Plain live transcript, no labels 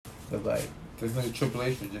But like, there's no Triple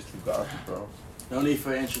H was just too gossip, bro. No need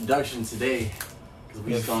for introduction today, because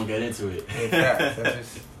we just gonna get into it. Yeah, that's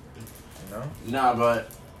just, you know? Nah, but,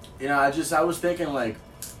 you know, I was thinking, like,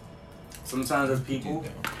 sometimes as people,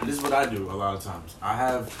 and this is what I do a lot of times. I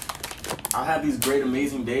have these great,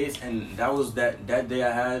 amazing days, and that day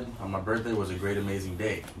I had on my birthday was a great, amazing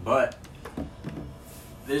day. But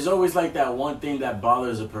there's always like that one thing that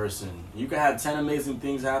bothers a person. You can have 10 amazing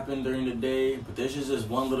things happen during the day, but there's just this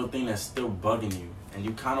one little thing that's still bugging you, and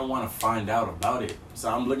you kind of want to find out about it. So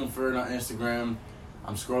I'm looking for it on Instagram.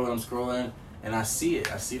 I'm scrolling, and I see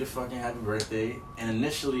it. I see the fucking happy birthday, and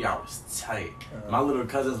initially I was tight. My little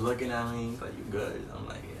cousin's looking at me, he's like, "You good?" I'm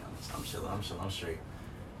like, "Yeah, I'm chilling, I'm straight."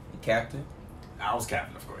 You captain? I was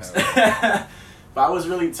captain, of course. But I was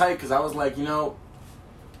really tight because I was like, you know,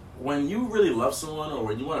 when you really love someone or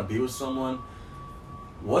when you want to be with someone,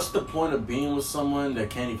 what's the point of being with someone that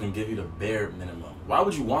can't even give you the bare minimum? Why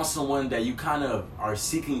would you want someone that you kind of are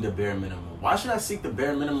seeking the bare minimum? Why should I seek the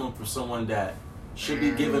bare minimum for someone that should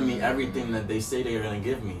be giving me everything that they say they're gonna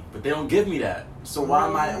give me, but they don't give me that? So why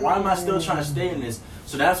am I still trying to stay in this?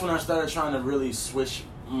 So that's when I started trying to really switch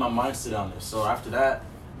my mindset on this. So after that,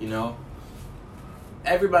 you know,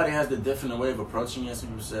 everybody has the different way of approaching it. So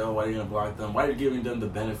people say, "Oh, why are you gonna block them? Why are you giving them the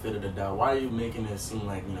benefit of the doubt? Why are you making it seem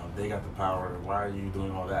like, you know, they got the power? Why are you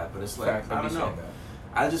doing all that?" But it's like, I don't know.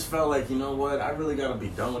 I just felt like, you know what, I really gotta be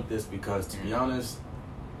done with this because, to be honest,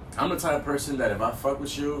 I'm the type of person that if I fuck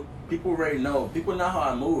with you, people already know. People know how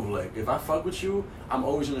I move. Like, if I fuck with you, I'm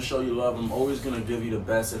always gonna show you love. I'm always gonna give you the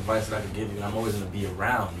best advice that I can give you, and I'm always gonna be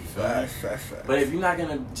around. You feel me? But if you're not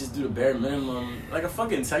gonna just do the bare minimum, like a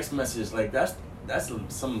fucking text message, like that's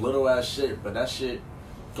some little ass shit, but that shit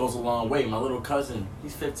goes a long way. My little cousin,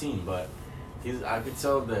 he's 15, but I could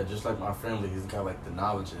tell that just like my family, he's got like the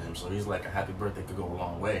knowledge in him. So he's like, a happy birthday could go a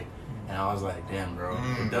long way. And I was like, damn, bro,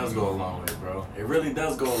 it does go a long way, bro. It really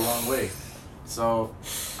does go a long way. So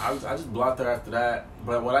I just blocked her after that.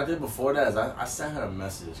 But what I did before that is I sent her a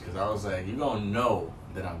message because I was like, you're going to know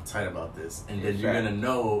that I'm tight about this. And then you're going to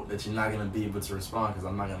know that you're not going to be able to respond because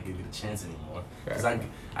I'm not going to give you the chance anymore. Because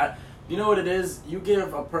you know what it is? You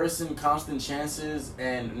give a person constant chances,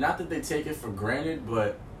 and not that they take it for granted,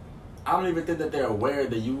 but I don't even think that they're aware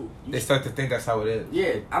that you they start to think that's how it is.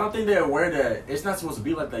 Yeah, I don't think they're aware that it's not supposed to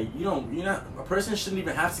be like that. A person shouldn't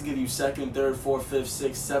even have to give you second, third, fourth, fifth,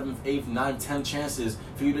 sixth, seventh, eighth, ninth, 10 chances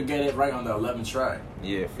for you to get it right on the 11th try.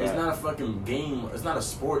 Yeah, it's not a fucking game. It's not a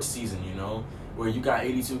sports season, you know, where you got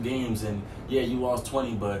 82 games and yeah, you lost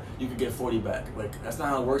 20, but you could get 40 back. Like, that's not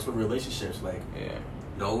how it works with relationships. Like, yeah.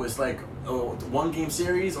 No, it's like a 1-game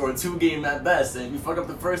series or a 2-game at best, and you fuck up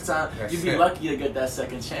the first time, you'd be lucky to get that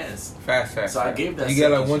second chance. Fast. So I gave that. You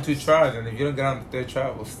get like 1-2 tries, and if you don't get on the third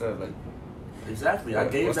try, well, still like. Exactly, I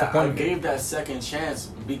gave that second chance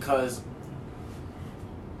because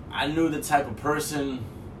I knew the type of person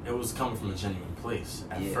it was coming from a genuine place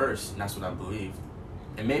at first, and that's what I believed.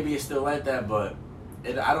 And maybe it's still like that, but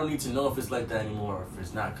I don't need to know if it's like that anymore or if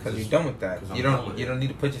it's not. Because you're done with that. You don't need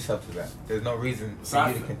to put yourself to that. There's no reason for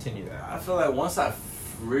you to continue that. I feel like once I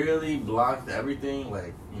really blocked everything,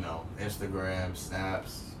 like, you know, Instagram,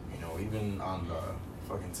 Snaps, you know, even on the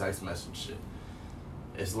fucking text message shit,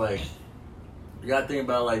 it's like, you gotta think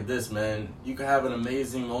about it like this, man. You can have an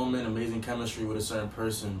amazing moment, amazing chemistry with a certain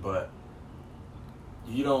person, but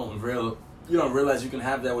you don't realize you can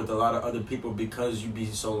have that with a lot of other people because you be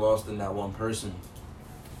so lost in that one person.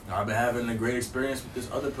 I've been having a great experience with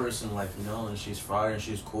this other person, like, you know, and she's fire and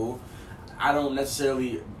she's cool. I don't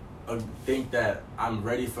necessarily think that I'm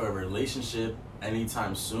ready for a relationship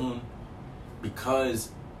anytime soon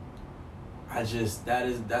because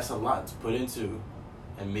that's a lot to put into,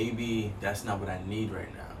 and maybe that's not what I need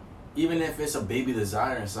right now. Even if it's a baby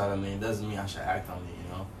desire inside of me, it doesn't mean I should act on it, you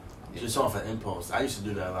know? Just off an impulse. I used to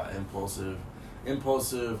do that a lot,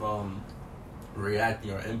 impulsive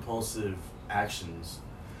reacting or impulsive actions.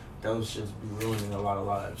 Those shits be ruining a lot of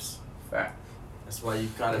lives. Fact. That's why you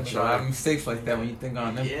gotta try. A lot of mistakes like that when you think on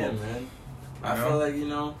impulse. Yeah, man. I feel like, you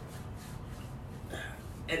know,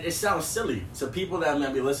 it sounds silly to people that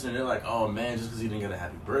might be listening. They're like, "Oh man, just because you didn't get a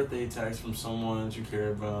happy birthday text from someone that you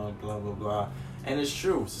care about, blah blah blah." And it's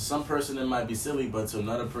true. To some person it might be silly, but to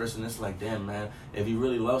another person it's like, damn, man, if you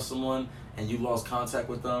really love someone and you lost contact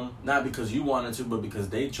with them, not because you wanted to, but because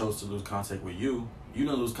they chose to lose contact with you. You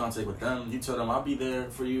didn't lose contact with them. You told them, I'll be there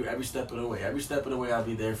for you every step of the way. Every step of the way, I'll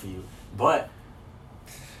be there for you. But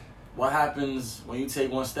what happens when you take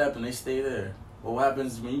one step and they stay there? Well, what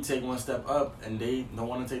happens when you take one step up and they don't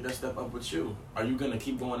want to take that step up with you? Are you going to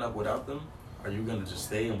keep going up without them? Are you going to just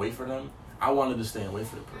stay and wait for them? I wanted to stay and wait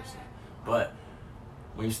for the person. But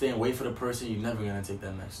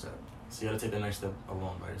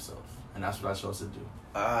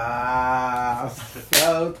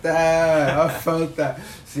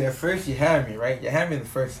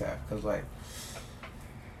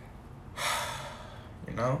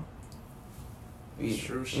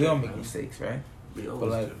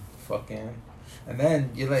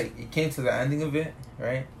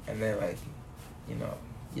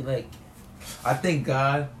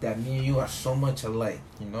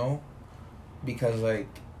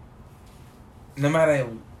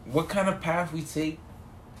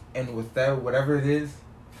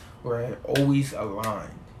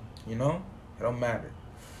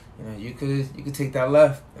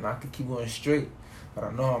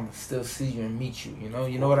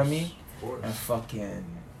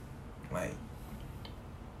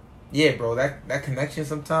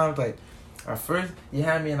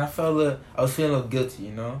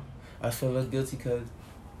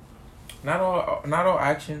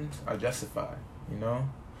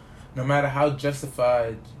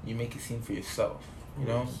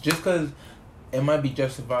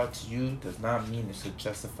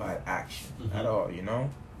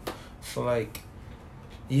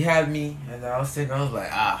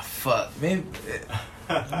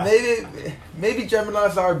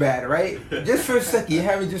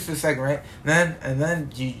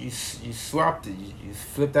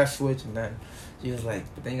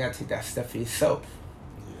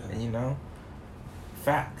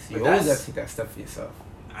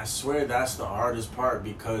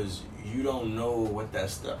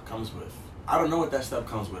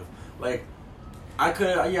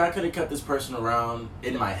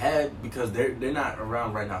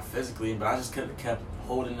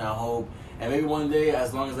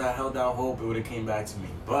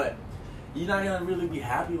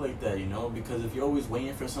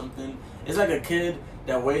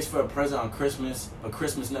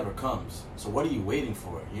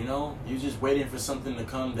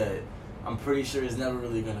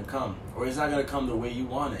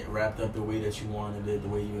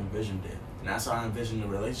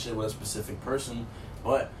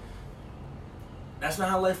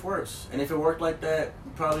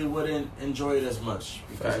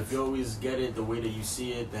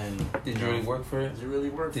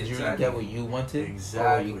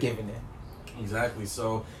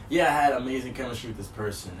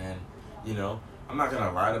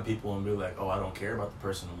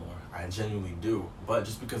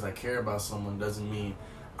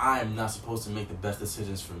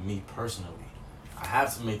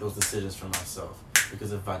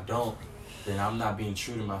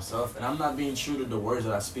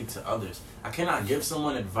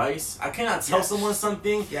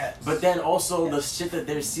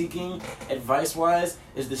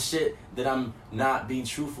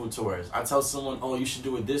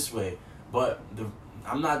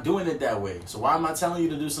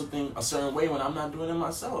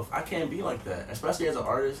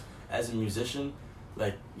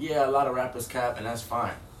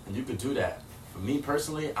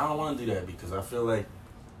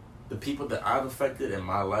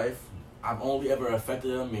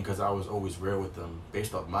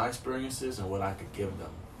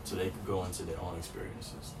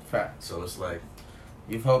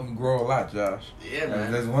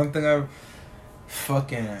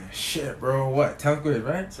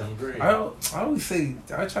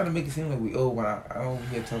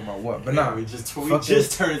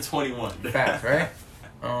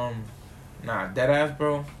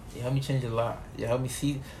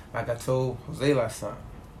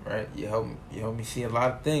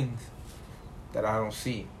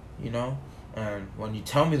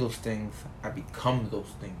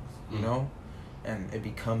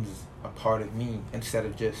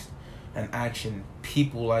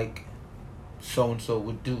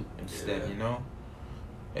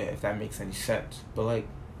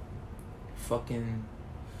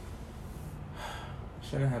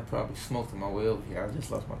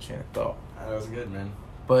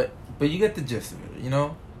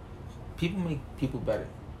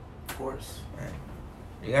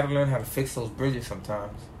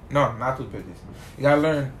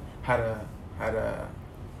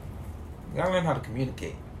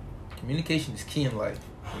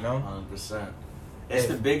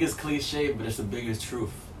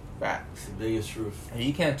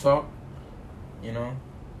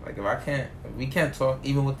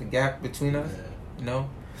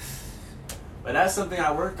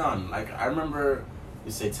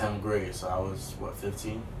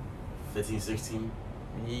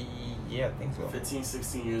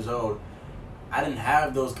I didn't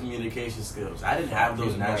have those communication skills. I didn't have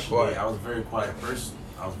those naturally. I was a very quiet person.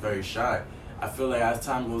 I was very shy. I feel like as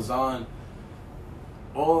time goes on,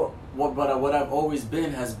 what I've always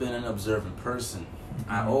been has been an observant person.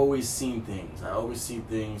 Mm-hmm. I always seen things. I always see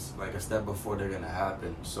things like a step before they're gonna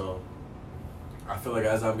happen. So I feel like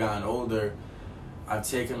as I've gotten older, I've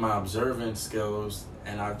taken my observant skills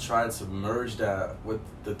and I've tried to merge that with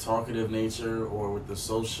the talkative nature or with the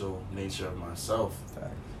social nature of myself.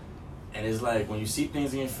 And it's like when you see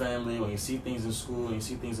things in your family, when you see things in school, when you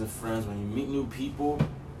see things in friends, when you meet new people,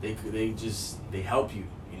 they help you,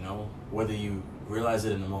 you know, whether you realize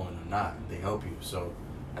it in the moment or not, they help you. So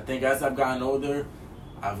I think as I've gotten older,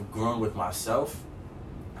 I've grown with myself.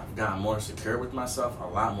 I've gotten more secure with myself, a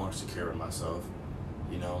lot more secure with myself.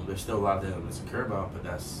 You know, there's still a lot of things I'm insecure about, but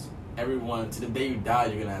that's everyone. To the day you die,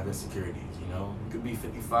 you're gonna have insecurities. You know, you could be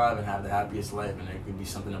 55 and have the happiest life, and there could be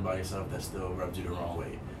something about yourself that still rubs you the wrong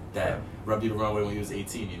way. That rubbed you the wrong way when you was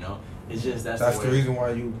 18. You know, it's just that's the reason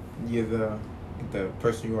why you're the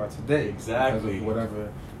person you are today. Exactly. Because of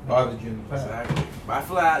whatever bothered you in the past. Exactly. But I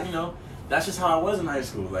feel like that's just how I was in high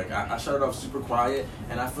school. Like I started off super quiet,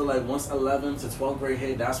 and I feel like once 11th to 12th grade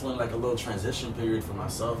hit, that's when like a little transition period for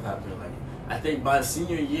myself happened. Like I think by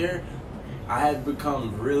senior year, I had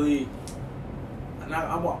become really. I'm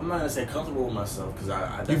not gonna say comfortable with myself because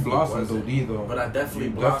I definitely you blossomed though. But I definitely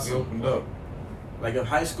blossomed. Opened up. Like if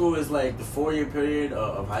high school is like the 4-year period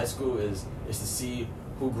of high school is to see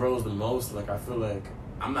who grows the most. Like I feel like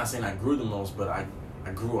I'm not saying I grew the most, but I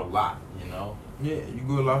grew a lot. You know. Yeah, you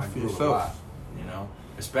grew a lot for yourself. You know,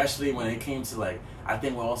 especially when it came to like I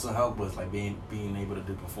think what also helped was like being able to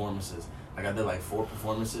do performances. Like I did like 4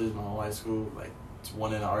 performances my whole high school. Like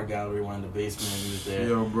one in the art gallery, one in the basement. He was there.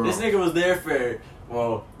 Yo, bro. This nigga was there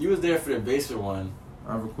you was there for the basement one.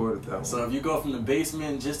 I recorded that one. So if you go from the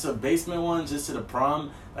basement just to the basement one, just to the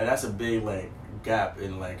prom, like that's a big like gap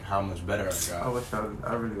in like how much better I got.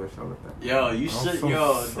 I really wish I looked at that. Yo, you should.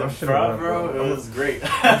 The prom, bro, it was great.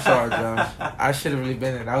 I'm sorry, Josh. I should have really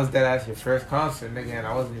been there. That was dead ass your first concert, nigga, and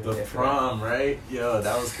I wasn't even there. The prom, right? Yo,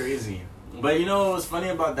 that was crazy. But you know what was funny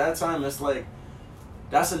about that time? It's like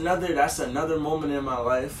that's another moment in my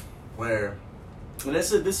life where. And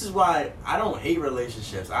this is why I don't hate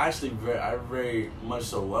relationships. I very much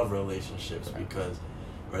so love relationships because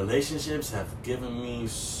relationships have given me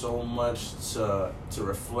so much to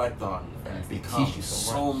reflect on and become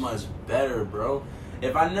so much better, bro.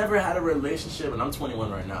 If I never had a relationship, and I'm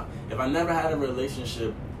 21 right now, if I never had a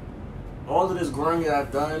relationship, all of this growing that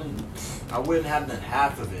I've done, I wouldn't have done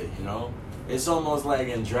half of it, you know? It's almost like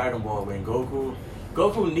in Dragon Ball when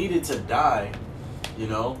Goku needed to die, you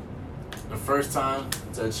know? The first time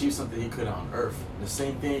to achieve something he could on Earth. The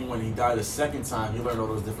same thing when he died the second time, he learned all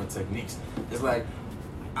those different techniques. It's like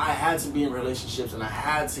I had to be in relationships and I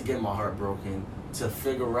had to get my heart broken to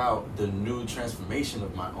figure out the new transformation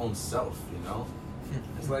of my own self, you know?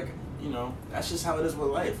 It's like, you know, that's just how it is with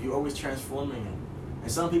life. You're always transforming. And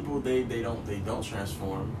some people they don't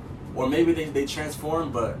transform. Or maybe they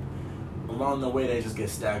transform but along the way they just get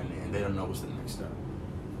stagnant and they don't know what's the next step.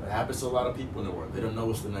 It happens to a lot of people in the world. They don't know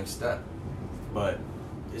what's the next step. But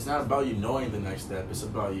it's not about you knowing the next step. It's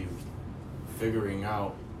about you figuring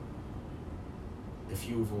out if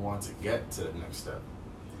you even want to get to the next step.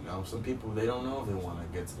 You know, some people, they don't know if they want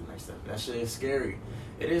to get to the next step. That shit is scary.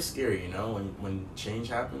 It is scary, you know, when change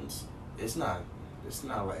happens. It's not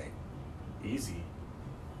like easy.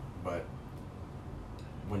 But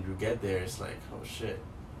when you get there, it's like, oh shit,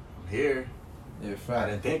 I'm here. Yeah, fact. I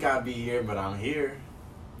didn't think I'd be here, but I'm here.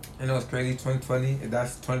 You know, it's crazy. 2020.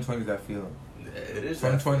 That's 2020. That feeling. It is.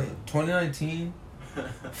 2020. 2019.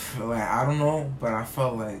 Like I don't know, but I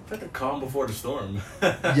felt like it's like a calm before the storm.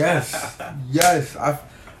 yes. I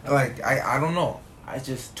don't know. I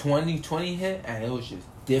just 2020 hit and it was just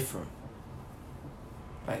different.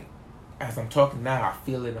 Like as I'm talking now, I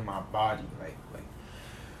feel it in my body.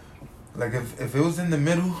 Like if it was in the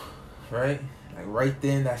middle, right? Like right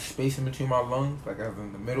there in that space in between my lungs, like I was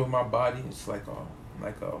in the middle of my body, it's like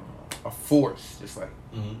a force, just like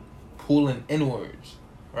pulling inwards,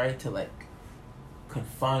 right? To like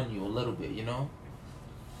confine you a little bit, you know?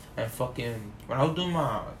 And fucking when I was doing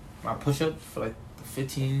my push-ups for like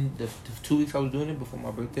the 2 weeks I was doing it before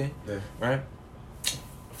my birthday, right?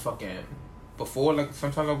 Fucking before, like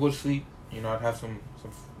sometimes I go to sleep, you know, I'd have some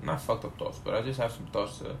not fucked up thoughts, but I just have some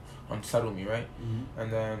thoughts to unsettle me, right?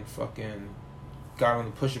 And then fucking got on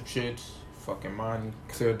the push-up shits, fucking mind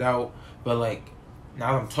cleared out. But like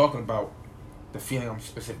now that I'm talking about the feeling I'm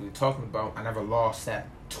specifically talking about, I never lost that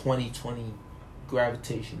 2020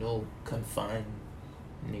 gravitational confining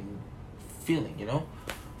feeling, you know?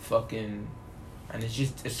 Fucking, and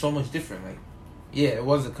it's so much different. Like Yeah, it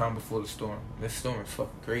was a calm before the storm. This storm is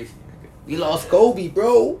fucking crazy, nigga. We lost Kobe,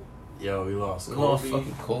 bro. Yo, we lost We Kobe. lost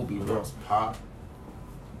fucking Kobe, We bro. lost Pop.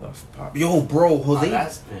 Lost Pop. Yo, bro, Jose.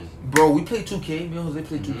 That's been. Bro, we played 2K. Me and Jose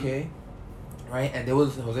played Mhm. 2K. Right? And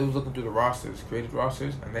Jose was looking through the rosters, created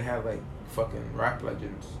rosters, and they had like fucking rap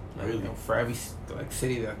legends. Like, Really? you know, for every like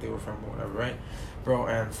city that they were from or whatever, right? Bro,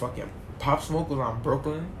 and fucking Pop Smoke was on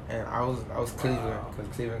Brooklyn, and I was Cleveland,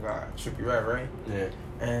 because Cleveland got Trippie Redd, right? Yeah.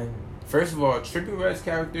 And first of all, Trippie Redd's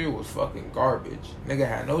character was fucking garbage. Nigga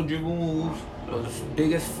had no dribble moves, was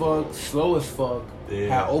big as fuck, slow as fuck,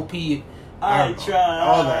 Yeah. had OP. I don't know, tried.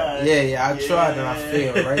 All that. Yeah, I tried and I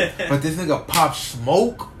failed, right? But this nigga Pop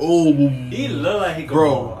Smoke, oh. He look like he could Bro,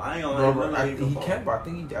 ball. I ain't gonna lie. bro, He look like he he could ball. can, but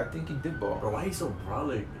I think he did ball. Bro, why he so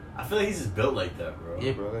brolic? I feel like he's just built like that, bro.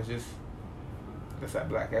 Yeah, bro, that's that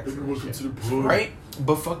black accent. Welcome shit. to the pool. Right?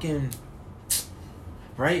 But fucking,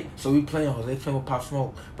 right? So we playing, Jose playing with Pop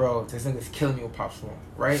Smoke. Bro, this nigga's killing me with Pop Smoke.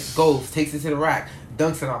 Right? Goes, takes it to the rack,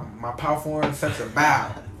 dunks it on my power forward, sets a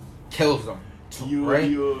bow, kills them. Right?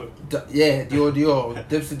 Yeah, Dior,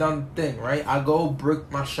 dips it down the thing, right? I go, brick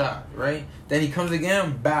my shot, right? Then he comes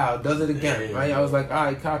again, bow, does it again, Yeah, right? yeah. I was like,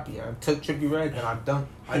 alright, copy. I took Trippie Redd and I dunked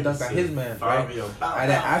at his man, right? Fabio, And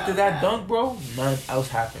then after that dunk, bro, nothing else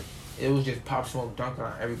happened. It was just Pop Smoke dunking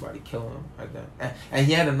on everybody, killing him like that. And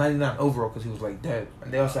he had a 99 overall because he was like dead.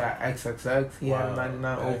 And they also had XXX. He had a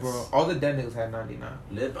 99 overall. All the dead niggas had 99.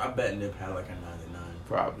 Nip, I bet Nip had like a 99.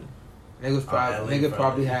 Probably. Niggas probably, LA nigga probably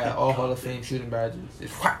probably. had all Hall of Fame shooting badges.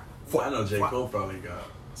 It's whack, I know J. Cole probably got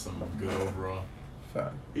some good overall.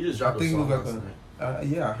 Fact. He just I dropped think a it was song like last a.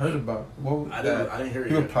 night. Yeah, I heard about. What was I that? didn't hear it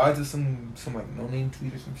He yet. replied to some like no name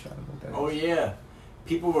tweet or some shit about that. Oh yeah,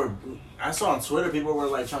 people were. I saw on Twitter people were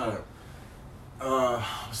like trying to.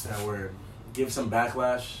 What's that word? Give some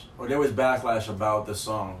backlash, or there was backlash about the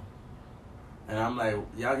song, and I'm like,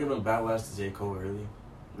 y'all giving backlash to J. Cole, really?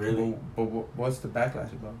 Really? But what's the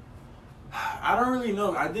backlash about? I don't really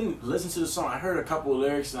know. I didn't listen to the song. I heard a couple of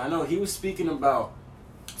lyrics, and I know he was speaking about.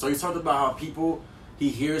 So he talked about how he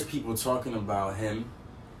hears people talking about him,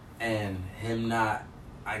 and him not,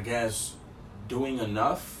 I guess, doing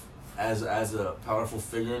enough as a powerful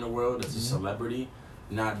figure in the world, as a celebrity,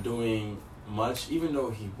 not doing much, even though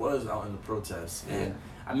he was out in the protests. And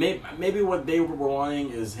maybe what they were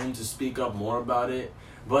wanting is him to speak up more about it.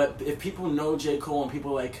 But if people know J. Cole and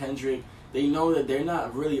people like Kendrick, they know that they're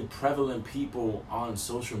not really prevalent people on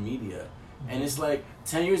social media. And it's like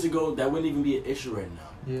 10 years ago, that wouldn't even be an issue right now.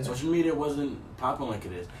 Yeah. Social media wasn't popping like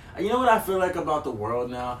it is. And you know what I feel like about the world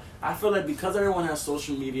now? I feel like because everyone has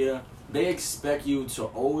social media, they expect you to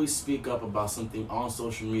always speak up about something on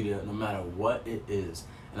social media, no matter what it is.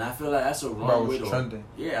 And I feel like that's a wrong way to. Trending.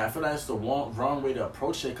 Yeah, I feel like that's the wrong way to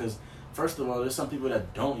approach it. Because first of all, there's some people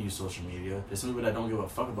that don't use social media. There's some people that don't give a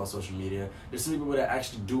fuck about social media. There's some people that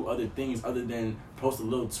actually do other things other than post a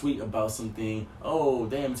little tweet about something. Oh,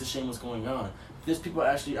 damn, it's a shame what's going on. There's people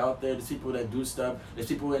actually out there. There's people that do stuff. There's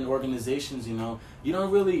people in organizations, you know. You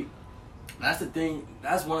don't really... That's the thing.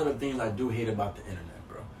 That's one of the things I do hate about the internet,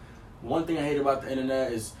 bro. One thing I hate about the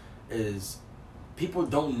internet is people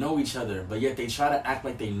don't know each other, but yet they try to act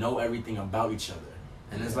like they know everything about each other.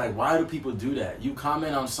 And it's like, why do people do that? You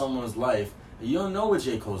comment on someone's life, and you don't know what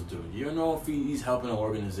J. Cole's doing. You don't know if he's helping an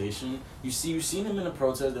organization. You've seen him in a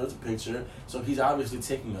protest. There was a picture, so he's obviously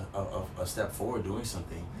taking a step forward, doing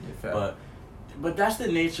something. Yeah, But that's the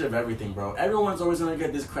nature of everything, bro. Everyone's always gonna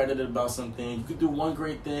get discredited about something. You could do one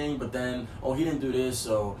great thing, but then, oh, he didn't do this,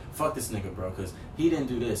 so fuck this nigga, bro, because he didn't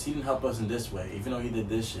do this. He didn't help us in this way, even though he did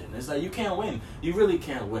this shit. And it's like, you can't win. You really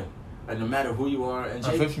can't win. Like, no matter who you are. And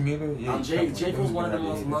on social media, yeah, J. Cole's one of the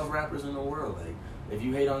most loved rappers in the world. Like, if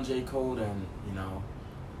you hate on J. Cole, then, you know,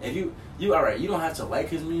 if you all right, you don't have to like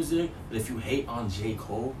his music, but if you hate on J.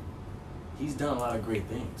 Cole, he's done a lot of great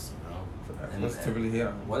things, you know. What's to really hate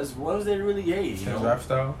on? What is there to really hate? You His know, rap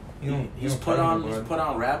style. He's put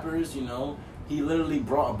on rappers. You know, he literally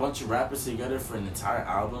brought a bunch of rappers together for an entire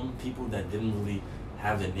album. People that didn't really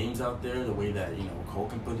have their names out there the way that, you know, Cole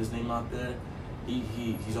can put his name out there.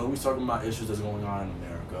 He's always talking about issues that's going on in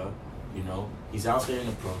America. You know, he's out there in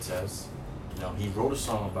the protests. You know, he wrote a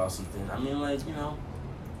song about something. I mean, like, you know,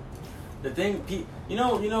 the thing. You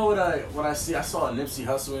know what I see. I saw a Nipsey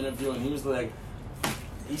Hussle interview, and he was like.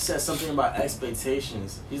 He said something about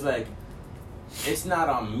expectations. He's like, it's not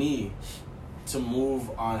on me to move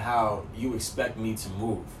on how you expect me to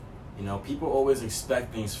move. You know, people always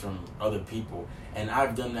expect things from other people. And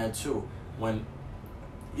I've done that too. When,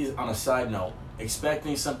 on a side note,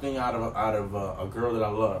 expecting something out of a girl that I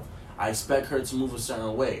love, I expect her to move a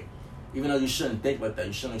certain way. Even though you shouldn't think like that.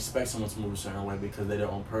 You shouldn't expect someone to move a certain way because they're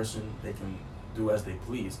their own person. They can do as they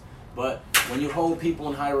please. But when you hold people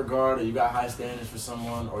in high regard, or you got high standards for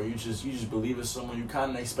someone, or you just believe in someone, you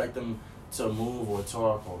kind of expect them to move or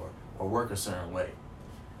talk or work a certain way.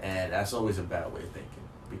 And that's always a bad way of thinking,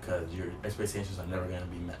 because your expectations are never going to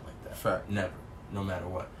be met like that. Fact. Never. No matter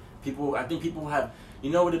what. I think people have,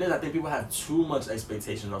 you know what it is? I think people have too much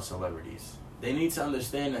expectations of celebrities. They need to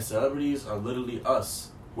understand that celebrities are literally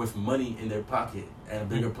us with money in their pocket and a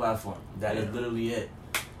bigger platform. That is literally it.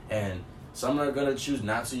 And some are going to choose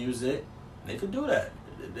not to use it. They could do that.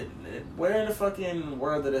 Where in the fucking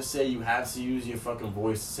world did it say you have to use your fucking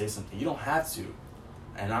voice to say something? You don't have to.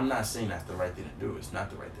 And I'm not saying that's the right thing to do. It's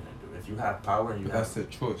not the right thing to do. If you have power and that's the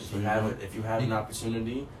choice. If you have an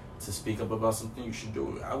opportunity to speak up about something, you should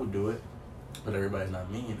do it. I would do it. But everybody's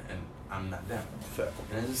not me, and I'm not them. Fact.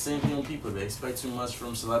 And it's the same thing with people. They expect too much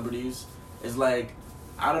from celebrities. It's like,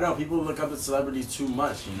 I don't know, people look up to celebrities too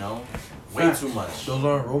much, you know? Way Fact. too much. Those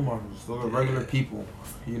aren't role models. Those are regular people,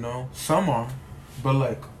 you know? Some are, but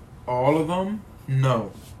like, all of them,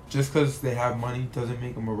 no. Just because they have money doesn't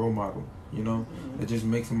make them a role model, you know? It just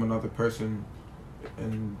makes them another person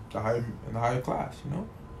in the higher class, you know?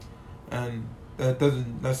 And that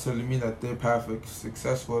doesn't necessarily mean that their path of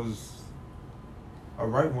success was a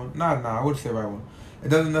right one. Nah, I wouldn't say right one. It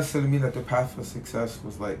doesn't necessarily mean that their path of success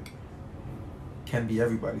was like, can be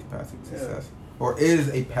everybody's path to success. Or is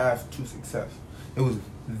a path to success. It was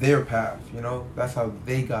their path, you know? That's how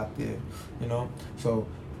they got there, you know? So,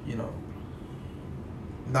 you know,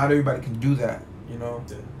 not everybody can do that, you know?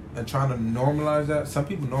 And trying to normalize that, some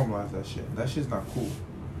people normalize that shit. That shit's not cool.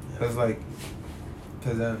 Cause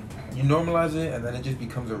then you normalize it and then it just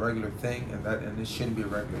becomes a regular thing, and it shouldn't be a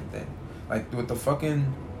regular thing. Like with the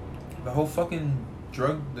whole fucking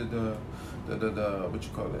drug, the what you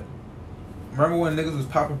call it? Remember when niggas was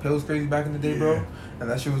popping pills crazy back in the day, bro? And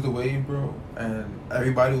that shit was the wave, bro. And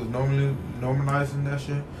everybody was normalizing that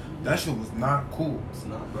shit. That shit was not cool. It's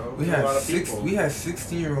not, bro. We had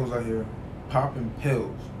 16-year-olds out here popping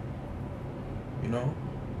pills. You know?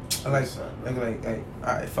 Like,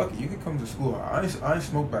 fuck it, you can come to school. I didn't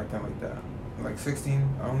smoke back then like that. Like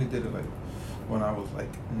 16, I only did it like when I was like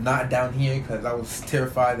not down here because I was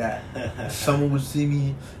terrified that someone would see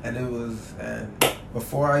me, and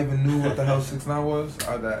before I even knew what the hell 6ix9ine was,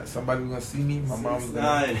 or that somebody was gonna see me, my mom was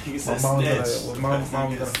gonna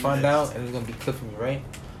find out and it was gonna be clipping me, right?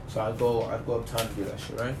 So I go uptown to do that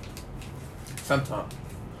shit, right? Sometime.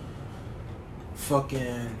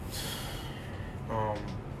 Fucking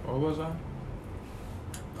what was I?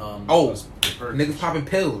 Niggas popping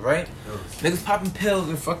pills, right? Niggas popping pills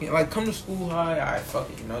and fucking, like, come to school high, alright, fuck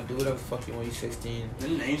it, you know, do whatever the fuck you want, you 16.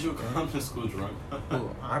 Didn't Angel come to school drunk? Ooh,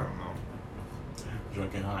 I don't know.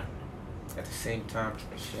 Drunk and high. At the same time,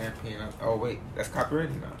 champagne. Oh, wait, that's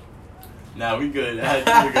copyrighted now. Nah, we good. We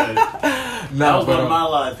good. That was one of my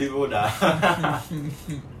lies. People would die.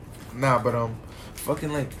 Nah, but,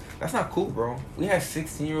 fucking, like, that's not cool, bro. We had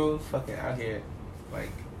 16-year-olds fucking out here, like,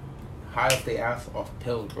 high off their ass off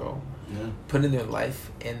pills, bro. Yeah. Putting their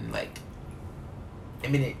life in, like,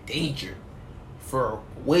 imminent danger for a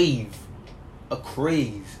wave, a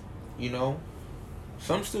craze, you know?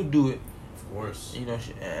 Some still do it. Of course. You know,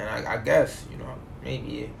 and I guess, you know,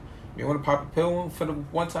 maybe you want to pop a pill for the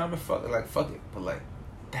one time and fuck it. But, like,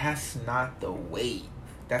 that's not the way.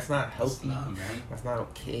 That's not healthy. That's not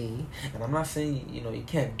okay. And I'm not saying, you know, you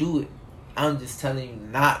can't do it. I'm just telling you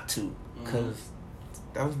not to. Because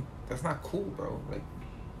that's not cool, bro. Like,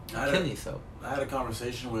 killing yourself. I had a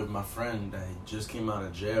conversation with my friend that he just came out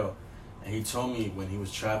of jail, and he told me when he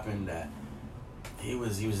was trapping that he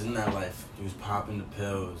was in that life. He was popping the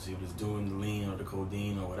pills. He was doing the lean or the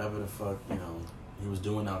codeine or whatever the fuck, you know, he was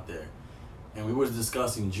doing out there. And we was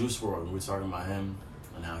discussing Juice WRLD. We were talking about him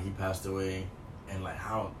and how he passed away and, like,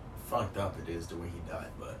 how fucked up it is the way he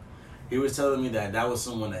died. But he was telling me that was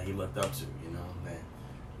someone that he looked up to, you know. That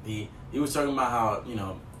he was talking about how, you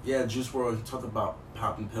know, yeah, Juice WRLD talked about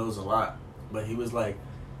popping pills a lot, but he was like,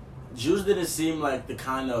 Juice didn't seem like the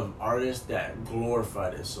kind of artist that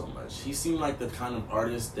glorified it so much. He seemed like the kind of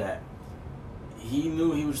artist that he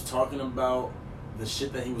knew he was talking about the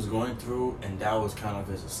shit that he was going through, and that was kind of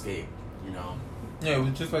his escape, you know? Yeah, it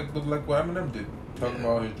was just like what Eminem did, talking about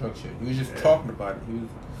all his drug shit. He was just talking about it.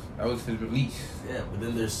 That was his release. Yeah, but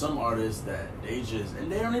then there's some artists that they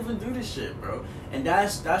don't even do this shit, bro. And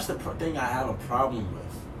that's the thing I have a problem with.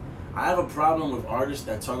 I have a problem with artists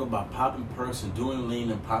that talk about popping perks and doing lean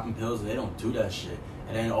and popping pills, and they don't do that shit.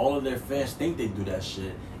 And then all of their fans think they do that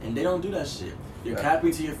shit, and they don't do that shit. You're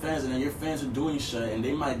capping to your fans, and then your fans are doing shit, and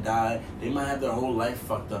they might die. They might have their whole life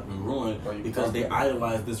fucked up and ruined because they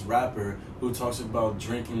idolize this rapper who talks about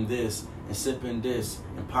drinking this and sipping this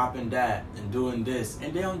and popping that and doing this,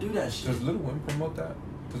 and they don't do that shit. Does Lil Wayne promote that?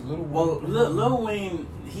 Lil Wayne,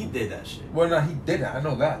 he did that shit. Well, no, he didn't. I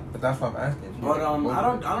know that, but that's why I'm asking. But I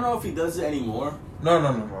don't know if he does it anymore. No.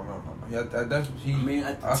 Yeah,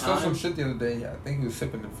 I saw some shit the other day. I think he was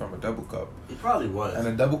sipping it from a double cup. He probably was. And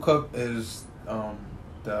a double cup is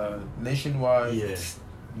the nationwide,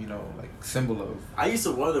 you know, like symbol of. I used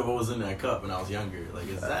to wonder what was in that cup when I was younger. Like,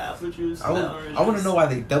 is that fruit juice? I want to know why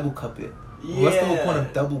they double cup it. Yeah. What's the whole point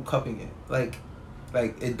of double cupping it? Like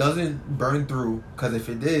it doesn't burn through, because if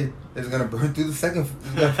it did, it's gonna burn through the second.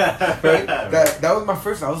 Right? That was my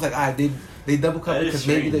first. I was like, they double cup it because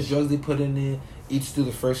maybe the drugs they put in it eats through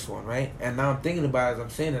the first one, right? And now I'm thinking about it as I'm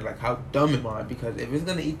saying it, like, how dumb am I? Because if it's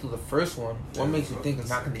gonna eat through the first one, what makes you think it's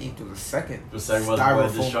not gonna eat through the second? The second one's more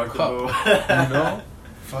destructible. You know?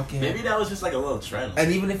 Fucking. Maybe that was just like a little trend.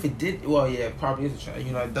 And even if it did, well, yeah, it probably is a trend.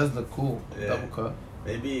 You know, it does look cool. Yeah. Double cup.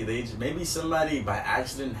 Maybe somebody by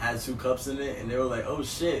accident had 2 cups in it, and they were like, "Oh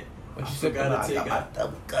shit, I got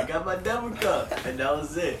my double cup," and that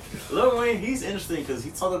was it. Lil Wayne, he's interesting because he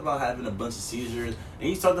talked about having a bunch of seizures, and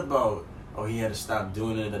he talked about he had to stop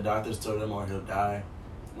doing it. The doctors told him or he'll die.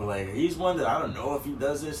 But like, he's one that I don't know if he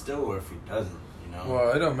does it still or if he doesn't. You know.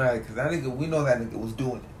 Well, it don't matter because that nigga, we know that nigga was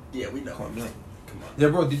doing it. Yeah, we know. Come on. Yeah,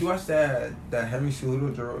 bro. Did you watch that Henry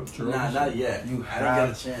Cejudo? Nah, not yet. I didn't get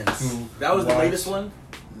a chance. That was the latest one.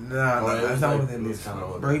 Nah, that's not what it is.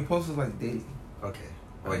 Bro, he posted like daily. Okay.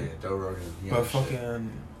 Oh yeah, Joe Rogan. But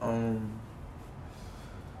fucking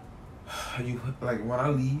you like when I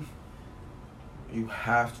leave, you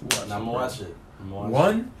have to watch. Nah, I'm gonna watch it.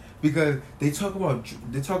 One, because they're talking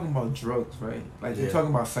about drugs, right? Like they're talking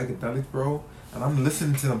about psychedelics, bro. And I'm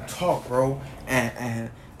listening to them talk, bro.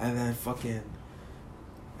 And then fucking.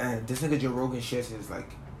 And this nigga Joe Rogan shares his like,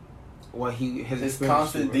 his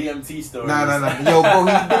constant DMT story. Nah. Yo,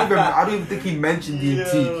 bro, I don't even think he mentioned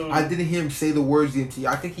DMT. Yo. I didn't hear him say the words DMT.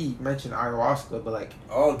 I think he mentioned ayahuasca, but like.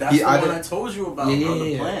 Oh, that's the one I told you about.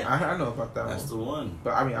 The plant. I know about that one. That's the one.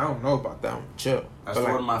 But I mean, I don't know about that one. Chill. That's the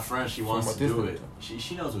one of my friends. She wants to do it.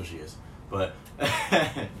 She knows who she is, but.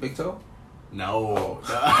 Big Toe. No.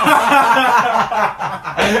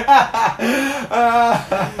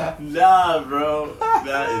 Nah, bro.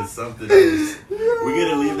 That is something else. We're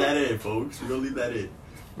gonna leave that in, folks. We're gonna leave that in.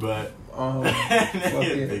 But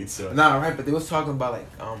Big Toe. Nah, right, but they was talking about like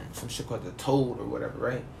some shit called the Toad or whatever,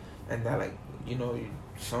 right? And that like, you know,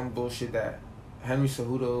 some bullshit that Henry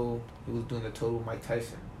Cejudo, he was doing the Toad with Mike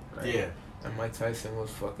Tyson, right? Yeah. And Mike Tyson was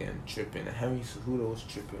fucking tripping, and Henry Cejudo was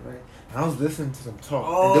tripping, right? And I was listening to some talk,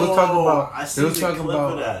 and they were talking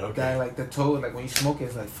about, that like the Toad, like when you smoke it,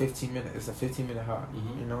 it's like 15 minutes. It's a 15-minute high,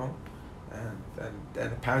 you know,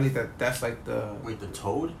 and apparently that's like the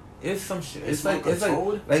Toad. It's some shit. It's like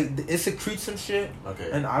it secretes some shit.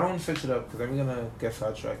 Okay. And I don't want to search it up because I'm gonna get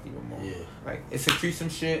sidetracked even more. Yeah. Like it secretes some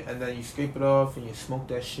shit, and then you scrape it off, and you smoke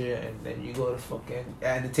that shit, and then you go to fucking,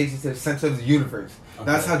 and it takes you to the center of the universe. Okay.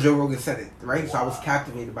 That's how Joe Rogan said it, right? Wow. So I was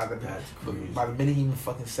captivated by the minute he even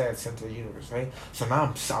fucking said center of the universe, right? So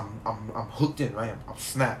now I'm hooked in, right? I'm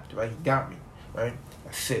snapped, right? He got me, right?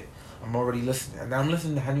 That's it. I'm already listening, and now I'm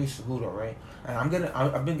listening to Henry Cejudo, right? And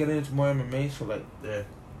I've been getting into more MMA, so like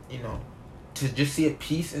you know, to just see a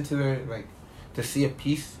piece into their a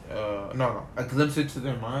glimpse into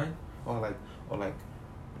their mind, or like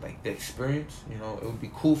the experience, you know, it would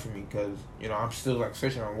be cool for me because, you know, I'm still like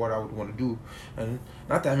searching on what I would want to do, and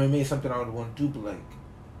not that MMA is something I would want to do, but like,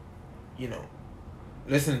 you know,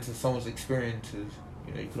 listening to someone's experiences,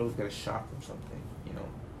 you know, you could always get a shot from something, you know,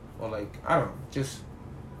 or like, I don't know, just.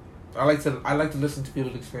 I like to listen to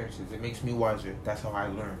people's experiences. It makes me wiser. That's how I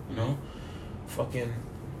learn, you know? Fucking,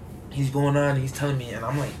 he's going on, he's telling me, and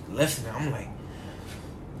I'm like, listening. I'm like,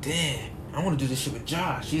 damn, I want to do this shit with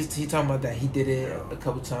Josh. He talking about that he did it a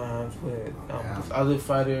couple times with this other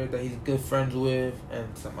fighter that he's good friends with, and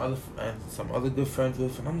some other good friends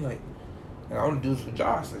with, and I'm like I want to do this with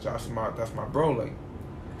Josh. Like Josh that's my bro. Like,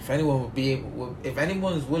 if anyone if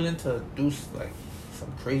anyone is willing to do like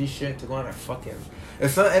some crazy shit to go on a fucking.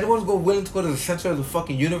 If anyone's willing to go to the center of the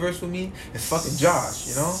fucking universe with me, it's fucking Josh,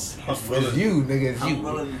 you know? It's you, nigga. It's you.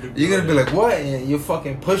 You're gonna be like, what? And you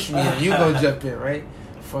fucking push me and you gonna jump in, right?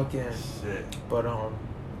 Fucking shit. But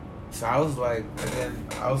so I was like,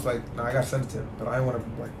 no, I gotta send it to him, but I didn't want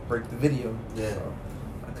to like break the video. Yeah. So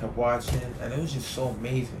I kept watching, and it was just so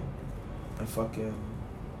amazing. And fucking,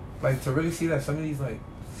 like, to really see that some of these like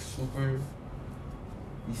super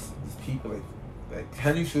these people like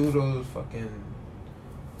Henry Cejudo's fucking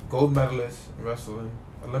gold medalist in wrestling,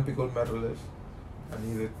 Olympic gold medalist, and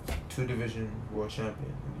he's a 2-division world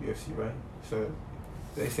champion in the UFC, right? So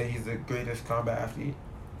they say he's the greatest combat athlete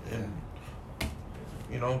in,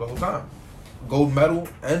 you know, the whole time. Gold medal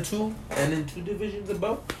and in 2 divisions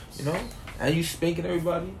above, you know, and you spanking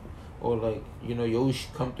everybody, or like, you know, you always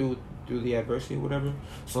come through the adversity or whatever.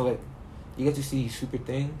 So like, you get to see these super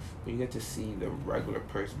things, but you get to see the regular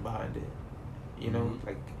person behind it. You know,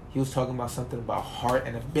 like he was talking about something about heart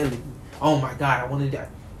and ability. Oh my God, I wanted that.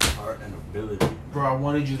 Heart and ability. Bro, I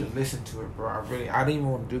wanted you to listen to it, bro. I didn't even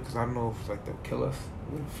want to do it because I don't know if like they'll kill us.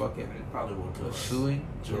 We're fucking probably will kill us. Suing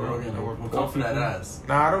Joe Rogan. We'll come for that ass.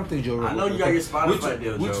 Nah, I don't think Joe Rogan. I know you got your Spotify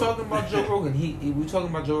deal, Joe. We're talking about Joe Rogan. We're talking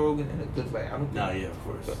about Joe Rogan in a good way. I don't think. Nah, yeah, of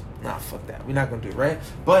course. Nah, fuck that. We're not gonna do it, right?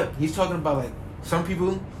 But he's talking about like some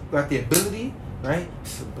people got the ability, right?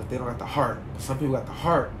 So, but they don't got the heart. Some people got the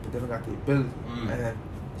heart, but they don't got the ability. And then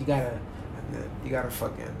you gotta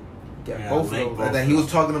fucking get both of those. And then he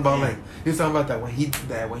was talking about like he was talking about that when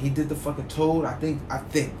he did the fucking Toad. I think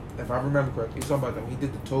if I remember correctly, he was talking about that when he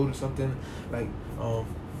did the Toad or something like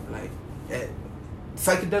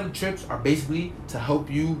psychedelic trips are basically to help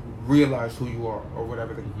you realize who you are or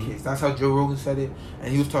whatever the case. That's how Joe Rogan said it,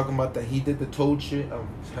 and he was talking about that he did the Toad shit,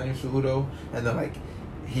 Henry Cejudo, and then like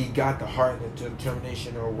he got the heart and the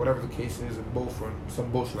determination or whatever the case is, and both or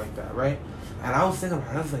some bullshit like that, right? And I was thinking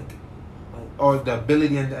about it, I was like or the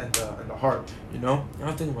ability and the heart, you know. And I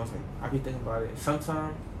was thinking about I be thinking about it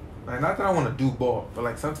sometimes. Like, not that I want to do ball, but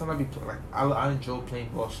like sometimes I be like I enjoy playing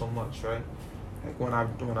ball so much, right? Like when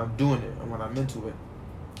I'm doing it and when I'm into it,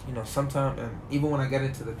 you know. Sometimes, and even when I get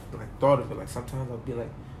into the like thought of it, like sometimes I'll be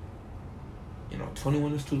like, you know,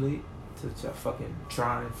 21 is too late to fucking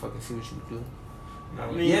try and fucking see what you can do. You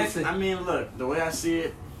know? I mean, look, the way I see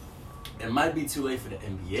it, it might be too late for the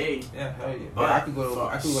NBA. Yeah, hell yeah. But I could go to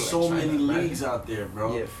like so China, many leagues out there,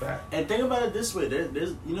 bro. Yeah, fact. And think about it this way: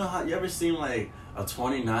 there's you know how you ever seen like a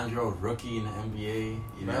 29-year-old rookie in the NBA?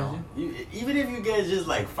 You know, even if you get just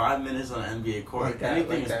like 5 minutes on an NBA court, like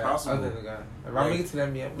anything is possible. Other than that, if I make it to the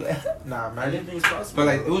NBA, nah, man, anything's possible.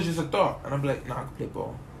 But like, it was just a thought, and I'm like, nah, I can play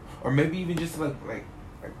ball, or maybe even just like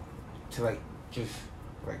to like just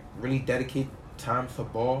like really dedicate time to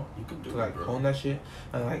ball. You could do to like hone that shit,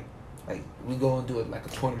 and like we go and do it like a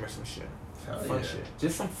tournament or some shit. Fun shit.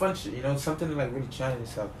 Just some fun shit, you know, something to like really challenge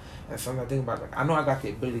yourself. And something I think about, like, I know I got the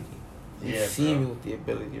ability. You see me with the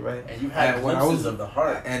ability, right? And you had glimpses of the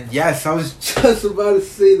heart. And yes, I was just about to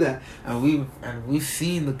say that. And we've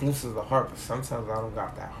seen the glimpses of the heart, but sometimes I don't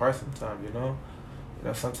got that heart sometimes, you know? You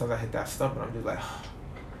know, sometimes I hit that stump and I'm just like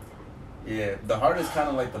yeah, the heart is kind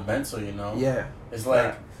of like the mental, you know? Yeah. It's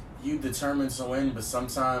like you determined to win, but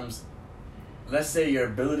sometimes, let's say your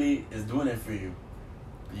ability is doing it for you.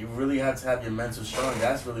 You really have to have your mental strong.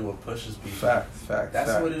 That's really what pushes people. Facts.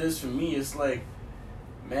 That's what it is for me. It's like,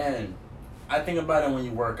 man, I think about it when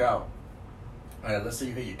you work out. All right, let's say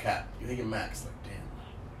you hit your cap. You hit your max. Like,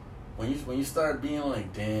 damn. When you start being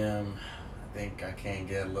like, damn, I think I can't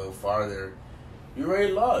get a little farther, you're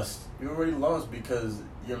already lost. You're already lost because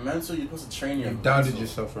your mental, you're supposed to train your mental. You've doubted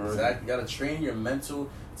yourself already. Exactly. You got to train your mental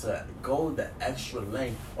to go the extra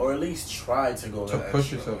length, or at least try to go the extra length. To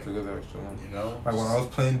push yourself to go the extra length. You know? Like when I was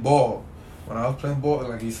playing ball,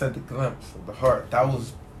 like you said, the glimpse of the heart, that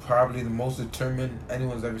was probably the most determined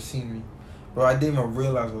anyone's ever seen me. Bro, I didn't even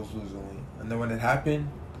realize I was losing weight. And then when it happened,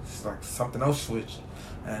 it's like something else switched.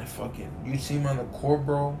 And fucking, you see me on the court,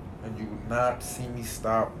 bro, and you would not see me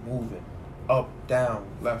stop moving. Up, down,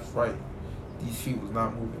 left, right. These feet was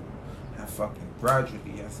not moving. And fucking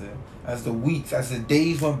gradually, as the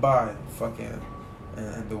days went by, fucking,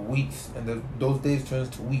 and the weeks, and those days turned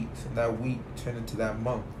into weeks, and that week turned into that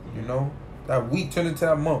month, you know? That week turned into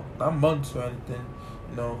that month. Not months or anything,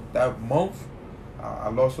 you know? That month, I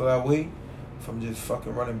lost all that weight from just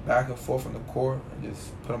fucking running back and forth on the court and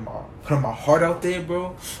just putting my heart out there,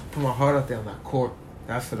 bro. Put my heart out there on that court.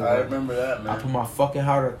 That's what I remember that, man. I put my fucking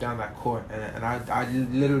heart out there on that court, and I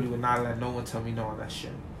literally would not let no one tell me no on that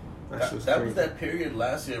shit. That was that period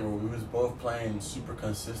last year where we was both playing super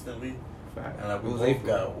consistently. Fact. And like we both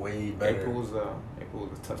got way better. April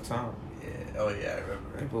was a tough time. Yeah. Oh yeah, I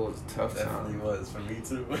remember. April was a tough time. Definitely was for me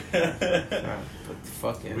too. But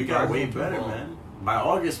fucking. We got way better, man. By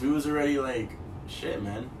August, we was already like, shit,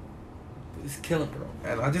 man. It's killing, bro.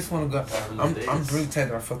 And I just want to go. I'm really tight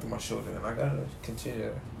that I fucked up my shoulder, and I gotta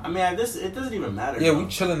continue. I mean, it doesn't even matter. Yeah, we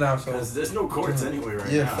chilling now, so because there's no courts anyway right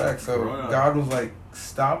now. Yeah, fact. So God was like,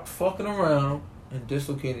 stop fucking around and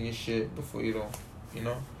dislocating your shit before you don't, you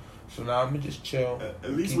know. So now I'm gonna just chill.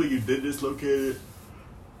 At least when you did dislocate it,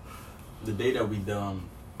 the day that we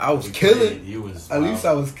I was killing. He was. At least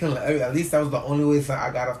I was killing. At least that was the only way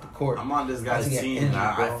I got off the court. I'm on this guy's team, and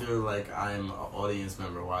I bro. feel like I'm an audience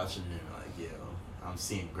member watching him. Like, yo, I'm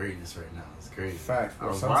seeing greatness right now. It's crazy. Fact. I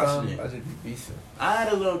was Sometimes watching it. I just be decent. I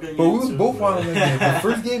had a little good game. But we was too, both on the game. The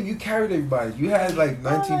first game, you carried everybody. You had like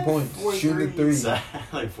 19 points, shooting the three.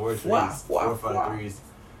 Like 4 threes, Wow, 4 or 5 wow. threes.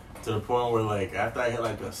 To the point where, like, after I hit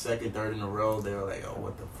like a second, third in a row, they were like, "Oh,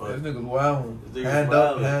 what the fuck?" This nigga's wild. This nigga's Hand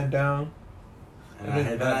up, wildin'. hand down.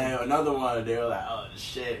 And then I had another one, and they were like, "Oh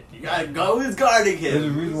shit, you gotta go. Who's guarding him?" There's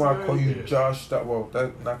a reason why I call you Josh. Josh Stockton. Well,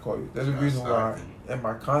 that not call you. There's a Josh reason why Stockton. in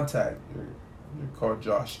my contact you're called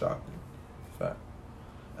Josh Stockton. Fact.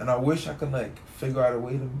 And I wish I could like figure out a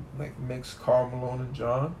way to like mix Karl Malone and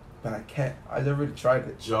John, but I can't. I already tried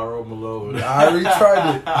it. Jaro Malone. I already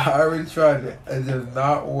tried it. It does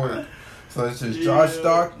not work. So it's just Josh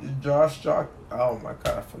Stockton. Oh my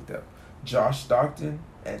god, I fucked up. Josh Stockton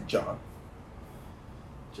and John.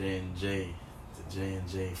 J&J, the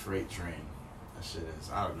J&J freight train. That shit is,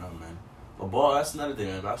 I don't know, man. But ball, that's another thing,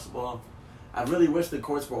 man. Basketball, I really wish the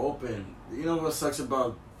courts were open. You know what sucks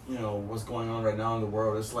about, you know, what's going on right now in the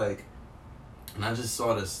world? It's like, and I just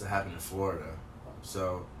saw this happen in Florida.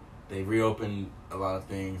 So they reopened a lot of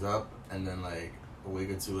things up, and then like a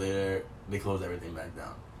week or two later, they closed everything back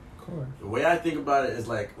down. Cool. The way I think about it is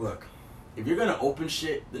like, look, if you're gonna open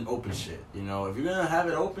shit, then open shit. You know, if you're gonna have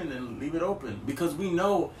it open, then leave it open. Because we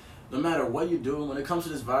know, no matter what you do, when it comes to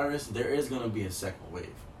this virus, there is gonna be a second wave.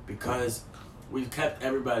 Because we've kept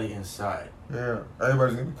everybody inside. Yeah,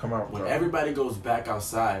 everybody's gonna come out. When everybody goes back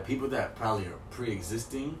outside, people that probably are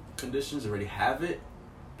pre-existing conditions already have it,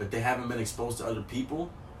 but they haven't been exposed to other people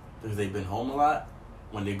because they've been home a lot.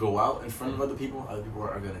 When they go out in front of other people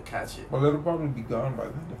are gonna catch it. Well, it'll probably be gone by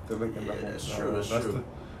then if they're looking back. That's true. That's true.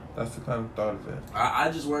 That's the kind of thought of it.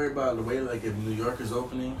 I just worry about the way, like, if New York is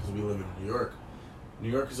opening, because we live in New York. New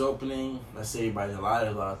York is opening, let's say by July,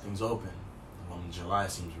 a lot of things open. Well, July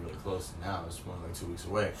seems really close now. It's more like 2 weeks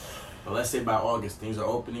away. But let's say by August, things are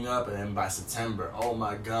opening up, and then by September, oh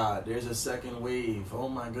my God, there's a second wave. Oh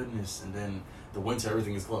my goodness. And then the winter,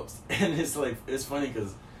 everything is closed. And it's like, it's funny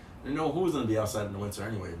because you know who's going to be outside in the winter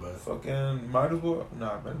anyway, but... Fucking, might as well.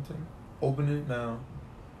 Nah, Benton. Open it now.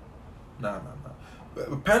 Nah. But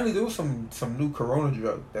apparently there was some new corona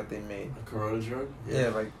drug that they made. A corona drug? Yeah,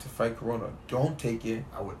 like to fight corona. Don't take it.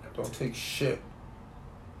 I would never. Don't take shit.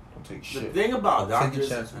 Don't take shit. The thing about doctors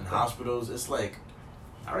chance and with hospitals, it's like,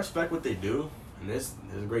 I respect what they do, and there's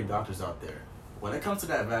great doctors out there. When it comes to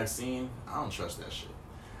that vaccine, I don't trust that shit.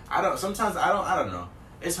 I don't know.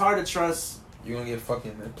 It's hard to trust. You're gonna get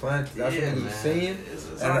fucking implanted. That's what niggas are saying.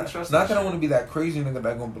 It's hard to trust not that I shit. want to be that crazy nigga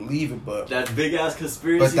that gonna believe it, but That big ass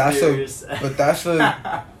conspiracy theories.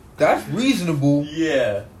 That's reasonable.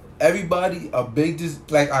 Yeah. Everybody a big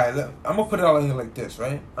like alright, I'm gonna put it all in here like this,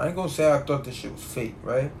 right? I ain't gonna say I thought this shit was fake,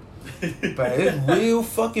 right? But it's real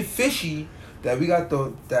fucking fishy that we got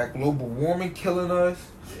that global warming killing us,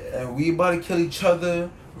 and we about to kill each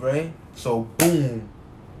other, right? So boom,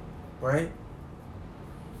 right?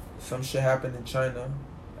 Some shit happened in China.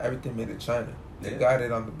 Everything made in China. They got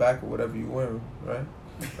it on the back of whatever you wearing, right?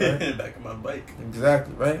 Back of my bike.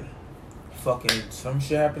 Exactly, right? Fucking some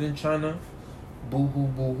shit happened in China.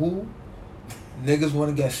 Boo-hoo. Niggas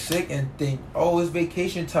want to get sick and think, oh, it's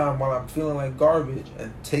vacation time while I'm feeling like garbage,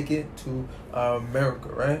 and take it to America,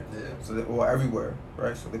 right? Yeah. So or everywhere,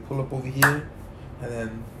 right? So they pull up over here, and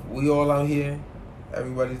then we all out here.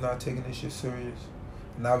 Everybody's not taking this shit serious.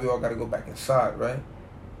 Now we all got to go back inside, right?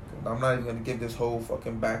 I'm not even gonna give this whole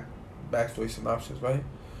fucking backstory synopsis, right?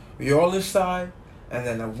 We all inside, and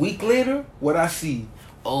then a week later, what I see?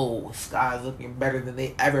 Oh, sky's looking better than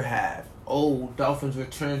they ever have. Oh, Dolphins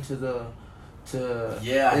return to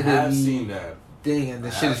Yeah, I have seen that thing, and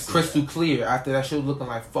the shit is crystal clear. After that shit was looking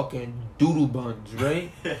like fucking doodle buns,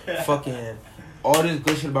 right? Fucking all this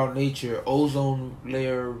good shit about nature, ozone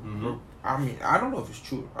layer. Mm-hmm. I mean, I don't know if it's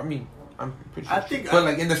true. I mean, I'm pretty sure. I think, but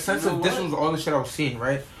like in the sense of this what? was all the shit I was seeing,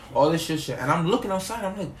 right? All this shit, and I'm looking outside.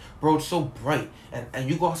 I'm like, bro, it's so bright, and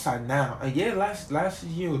you go outside now, and yeah, last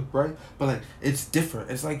year was bright, but like it's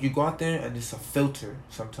different. It's like you go out there and it's a filter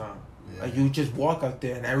sometimes. Yeah. Like you just walk out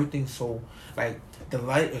there and everything's so like the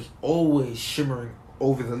light is always shimmering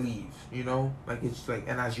over the leaves, you know, like it's like,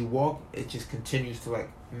 and as you walk, it just continues to like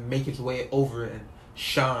make its way over it and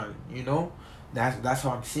shine, you know. That's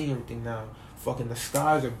how I'm seeing everything now. Fucking the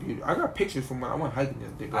skies are beautiful. I got pictures from when I went hiking the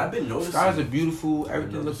other day. I've been noticing. Skies are beautiful.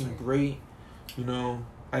 Everything looking great. You know,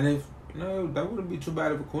 and that wouldn't be too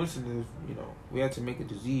bad of a coincidence if, we had to make a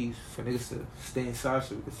disease for niggas to stay inside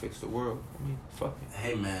so we could fix the world. I mean, fuck it.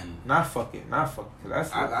 Hey, man. Not fuck it.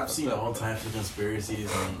 I've seen all types of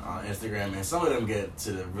conspiracies on Instagram, and some of them get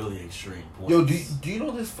to the really extreme points. Yo, do you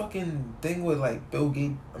know this fucking thing with, like, Bill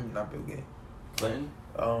Gates? I mean, not Bill Gates. Clinton?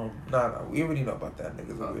 Nah, we already know about that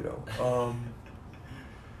nigga's a weirdo.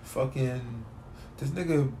 Fucking, this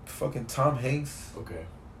nigga, fucking Tom Hanks. Okay.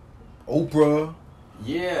 Oprah.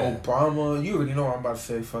 Yeah. Obama. You already know what I'm about to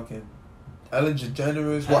say. Fucking Ellen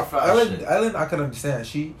DeGeneres. Ellen, I can understand.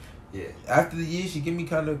 She, after the year, she give me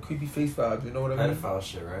kind of creepy face vibes. You know what I mean? Pedophile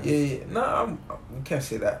shit, right? Yeah. Nah, we can't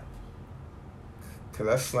say that. Cause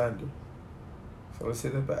that's slander. So let's say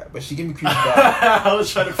that back. But she give me creepy vibes. I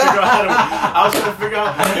was trying to figure out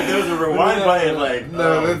if there was a rewind button. Like,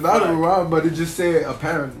 no, there's not a rewind button. Just say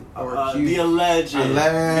apparently. The alleged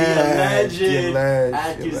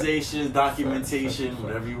accusations, documentation,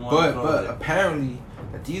 whatever you want to call it. But apparently,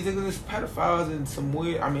 that these niggas is pedophiles and some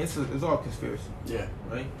weird. I mean, it's all conspiracy. Yeah.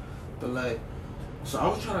 Right. But like, so I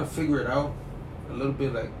was trying to figure it out a little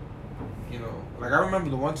bit. Like, like I remember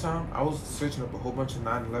the one time I was searching up a whole bunch of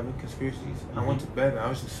 9/11 conspiracies, and I went to bed and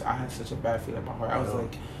I had such a bad feeling in my heart. I was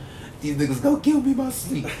like, these niggas gonna kill me in my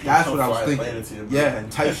sleep. That's what I was thinking. Yeah,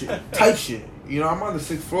 and type shit. I'm on the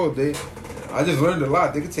 6th floor. I just learned a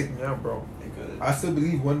lot. They could take me out, bro. They could. I still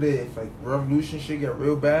believe one day if like revolution shit get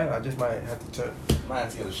real bad, I just might have to turn. Might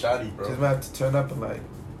have to get a shotty, bro. Just might have to turn up and like,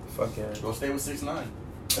 fucking. Go stay with 6ix9ine.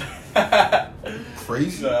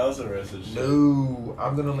 Crazy. No, that was a racist shit. No,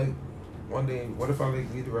 I'm gonna like one day. What if I like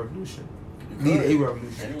lead the revolution? Lead a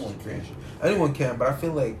revolution. Anyone can, but I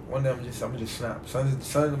feel like one day I'm gonna just snap.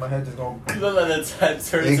 Something in my head just gonna. You look like that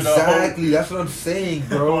turn into the whole. Exactly, that's what I'm saying,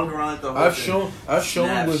 bro. Walk around the whole I've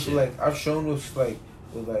shown with shit. like, I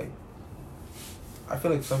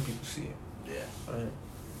feel like some people see it. Yeah. Right?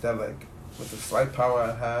 That like with the slight power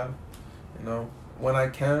I have, when I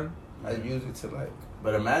can, I use it to like.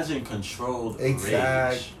 But imagine controlled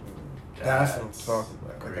rage. That's what I'm talking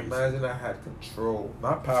about. Like, imagine I had control,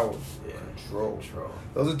 not power. Yeah. Control.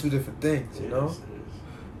 Those are two different things, you know.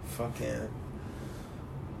 Fucking.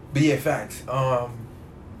 But yeah, facts.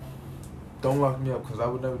 Don't lock me up because I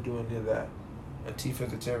would never do any of that. Antifa,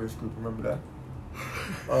 the terrorist group. Remember that.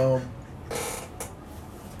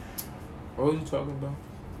 What were you talking about?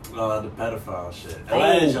 The pedophile shit.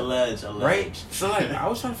 Alleged. Right? So like, I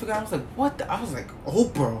was trying to figure out. I was like, what? I was like,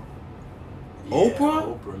 Oprah. Yeah,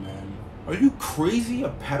 Oprah, man. Are you crazy? A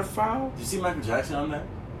pedophile? Did you see Michael Jackson on that?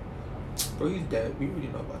 Bro, he's dead. We already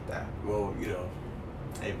know about that. Well,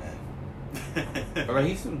 hey, man. But like,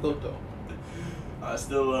 he's still good though. I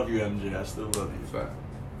still love you, MJ. I still love you. Fact.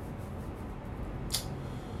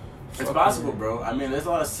 It's possible, bro. I mean, there's a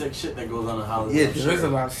lot of sick shit that goes on in Hollywood. Yeah, there is a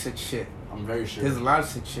lot of sick shit. I'm very sure. There's a lot of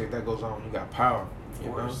sick shit that goes on when you got power. Of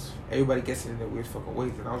course. Everybody gets it in their weird fucking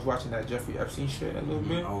ways. And I was watching that Jeffrey Epstein shit a little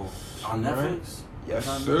bit. Oh, on Netflix? Right? Yes,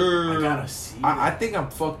 sir. I gotta see it. I think I'm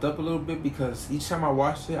fucked up a little bit because each time I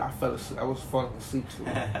watched it, I fell asleep. I was falling asleep to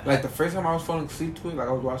it. Like the first time I was falling asleep to it, like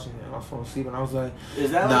I was watching it and I was falling asleep and I was like,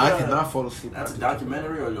 I cannot fall asleep. That's a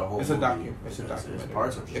documentary or your whole It's movie? a documentary. It's a documentary. It's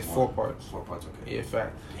parts or just It's one? 4 parts. 4 parts, okay. Yeah,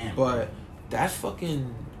 fact. Damn. But that's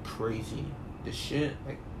fucking crazy. The shit,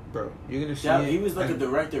 like, bro, you're gonna see. Yeah, it, he was like a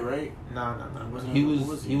director, right? Nah. He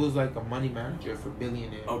was like a money manager for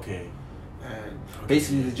billionaire. Okay. And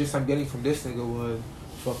basically, the gist I'm getting from this nigga was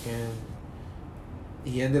fucking.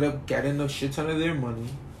 He ended up getting a shit ton of their money,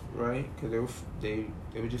 right? Because they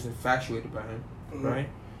were just infatuated by him, right?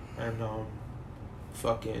 And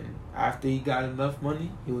fucking after he got enough money,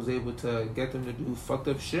 he was able to get them to do fucked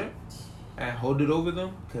up shit and hold it over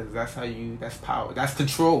them. Because that's power. That's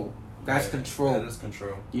control. That's control. That is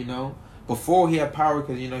control. Before he had power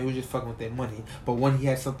because, he was just fucking with their money. But when he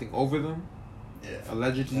had something over them,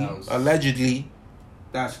 allegedly,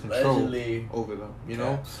 that's control over them,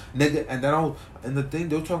 Nigga, and the thing,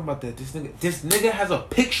 they were talking about that, this nigga has a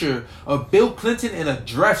picture of Bill Clinton in a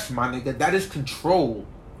dress, my nigga. That is control.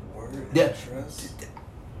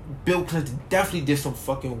 Bill Clinton definitely did some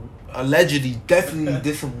fucking definitely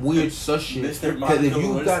did some weird sus shit. Because if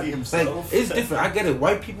you got like, it's different. I get it.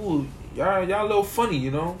 White people, y'all a little funny,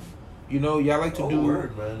 y'all like to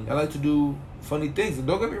y'all like to do funny things. And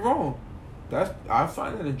don't get me wrong, I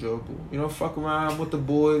find that enjoyable. Fuck around with the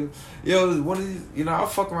boys. One of these, I'll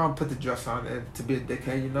fuck around and put the dress on and to be a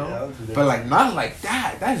dickhead, Yeah, but like not like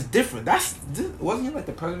that. That's different. Wasn't he like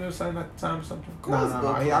the president or something at the time or something? No.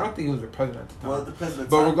 I don't think he was the president at the time. Well, the president.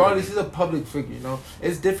 But regardless, he's a public figure.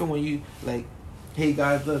 It's different when you like hey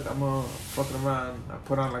guys, look, I'm fucking around. I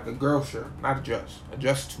put on like a girl shirt, not a dress. A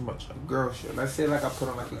dress is too much. A girl shirt. Let's say like I put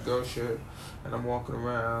on like a girl shirt, and I'm walking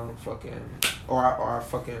around fucking, or I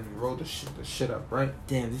fucking roll the shit up, right?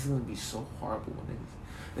 Damn, this is gonna be so horrible when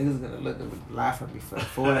niggas gonna look and laugh at me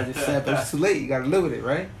for what I just said, but it's too late. You gotta live with it,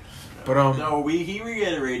 right? But no, he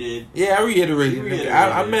reiterated. Yeah, I reiterated.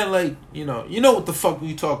 I meant like you know what the fuck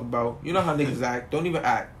we talk about. You know how niggas act. Don't even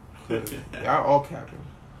act. Y'all all capping.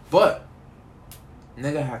 But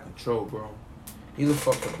nigga had control, bro. He's a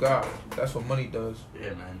fucking god. That's what money does.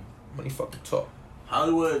 Yeah, man. Money fucking talk.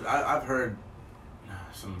 Hollywood. I've heard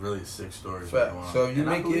some really sick stories. Fact. So if you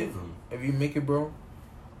make it, bro,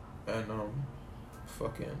 and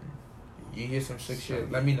fucking. You hear some sick shit,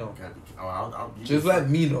 let me know. Just let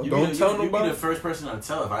me know. Don't tell nobody. You be the first person to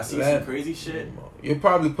tell if I see some crazy shit. You'll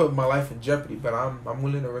probably put my life in jeopardy, but I'm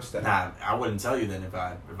willing to risk that. Nah, I wouldn't tell you then if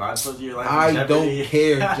I put your life in jeopardy. I don't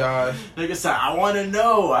care, Josh. Like I said, I want to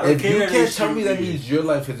know. I don't care. If you can't tell me, that means your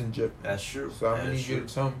life is in jeopardy. That's true. So I'm gonna need you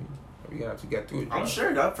to tell me. We're gonna have to get through it. I'm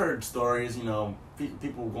sure I've heard stories.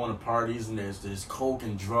 People going to parties and there's coke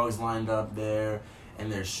and drugs lined up there, and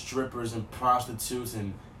there's strippers and prostitutes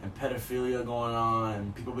and pedophilia going on,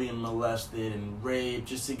 and people being molested and raped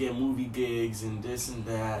just to get movie gigs and this and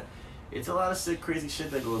that. It's a lot of sick, crazy shit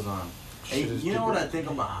that goes on. And you know what I think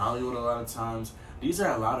about Hollywood a lot of times? These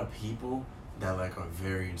are a lot of people that like are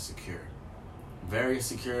very insecure. Very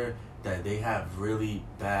insecure, that they have really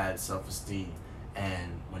bad self-esteem.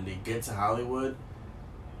 And when they get to Hollywood,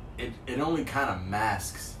 it only kind of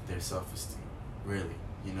masks their self-esteem, really.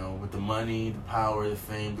 With the money, the power, the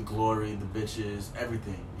fame, the glory, the bitches,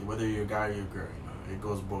 everything. Whether you're a guy or you're a girl, it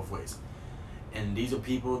goes both ways. And these are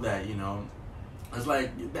people that, it's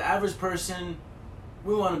like the average person,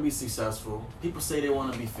 we want to be successful. People say they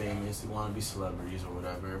want to be famous, they want to be celebrities or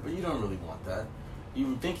whatever, but you don't really want that.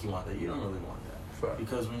 You think you want that, you don't really want that. Right.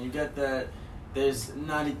 Because when you get that, there's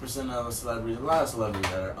 90% of the celebrities, a lot of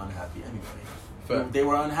celebrities that are unhappy anyway. They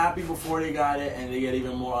were unhappy before they got it, and they get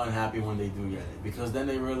even more unhappy when they do get it. Because then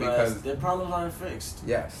they realize their problems aren't fixed.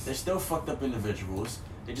 Yes. They're still fucked up individuals.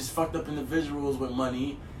 They're just fucked up individuals with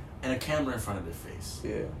money and a camera in front of their face.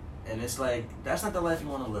 Yeah. And it's like, that's not the life you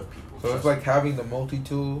want to live, people. So it's like having the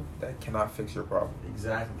multi-tool that cannot fix your problem.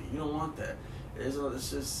 Exactly. You don't want that. There's a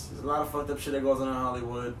lot of fucked up shit that goes on in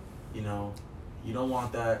Hollywood. You don't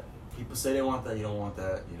want that. People say they want that. You don't want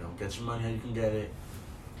that. Get your money how you can get it.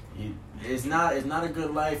 It's not a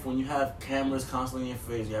good life when you have cameras constantly in your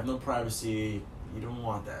face. You have no privacy. You don't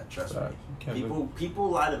want that. Trust me. People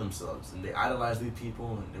lie to themselves and they idolize these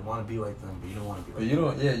people and they want to be like them, but you don't want to be like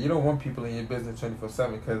them. You don't want people in your business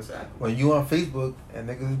 24/7 because when you on Facebook and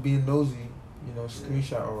niggas is being nosy,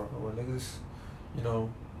 screenshot or when niggas,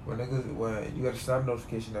 when you got a snap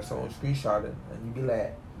notification that someone screenshotted and you be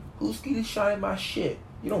like, who's screenshotting my shit?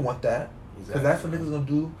 You don't want that because that's what niggas gonna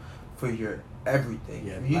do for your everything.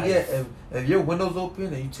 Yeah, if your window's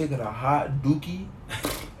open and you taking a hot dookie.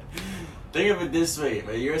 Think of it this way,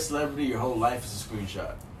 man. You're a celebrity, your whole life is a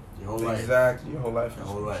screenshot. Your whole life. Exactly, your whole life is a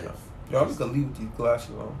screenshot. Life. Yo, I'm just gonna leave with these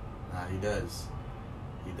glasses on. Nah, he does.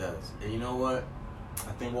 And you know what?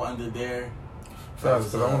 I think we'll end it there.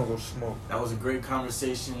 Because I wanna go smoke. That was a great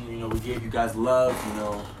conversation. We gave you guys love,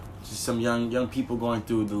 just some young people going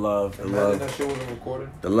through the love. That shit wasn't recorded.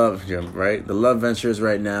 The love, right? The love ventures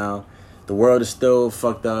right now. The world is still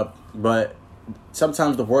fucked up, but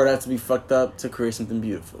sometimes the world has to be fucked up to create something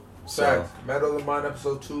beautiful. So, Metal of the Mind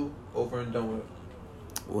episode 2, over and done with.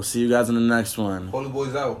 We'll see you guys in the next one. Holy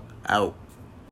Boys out. Out.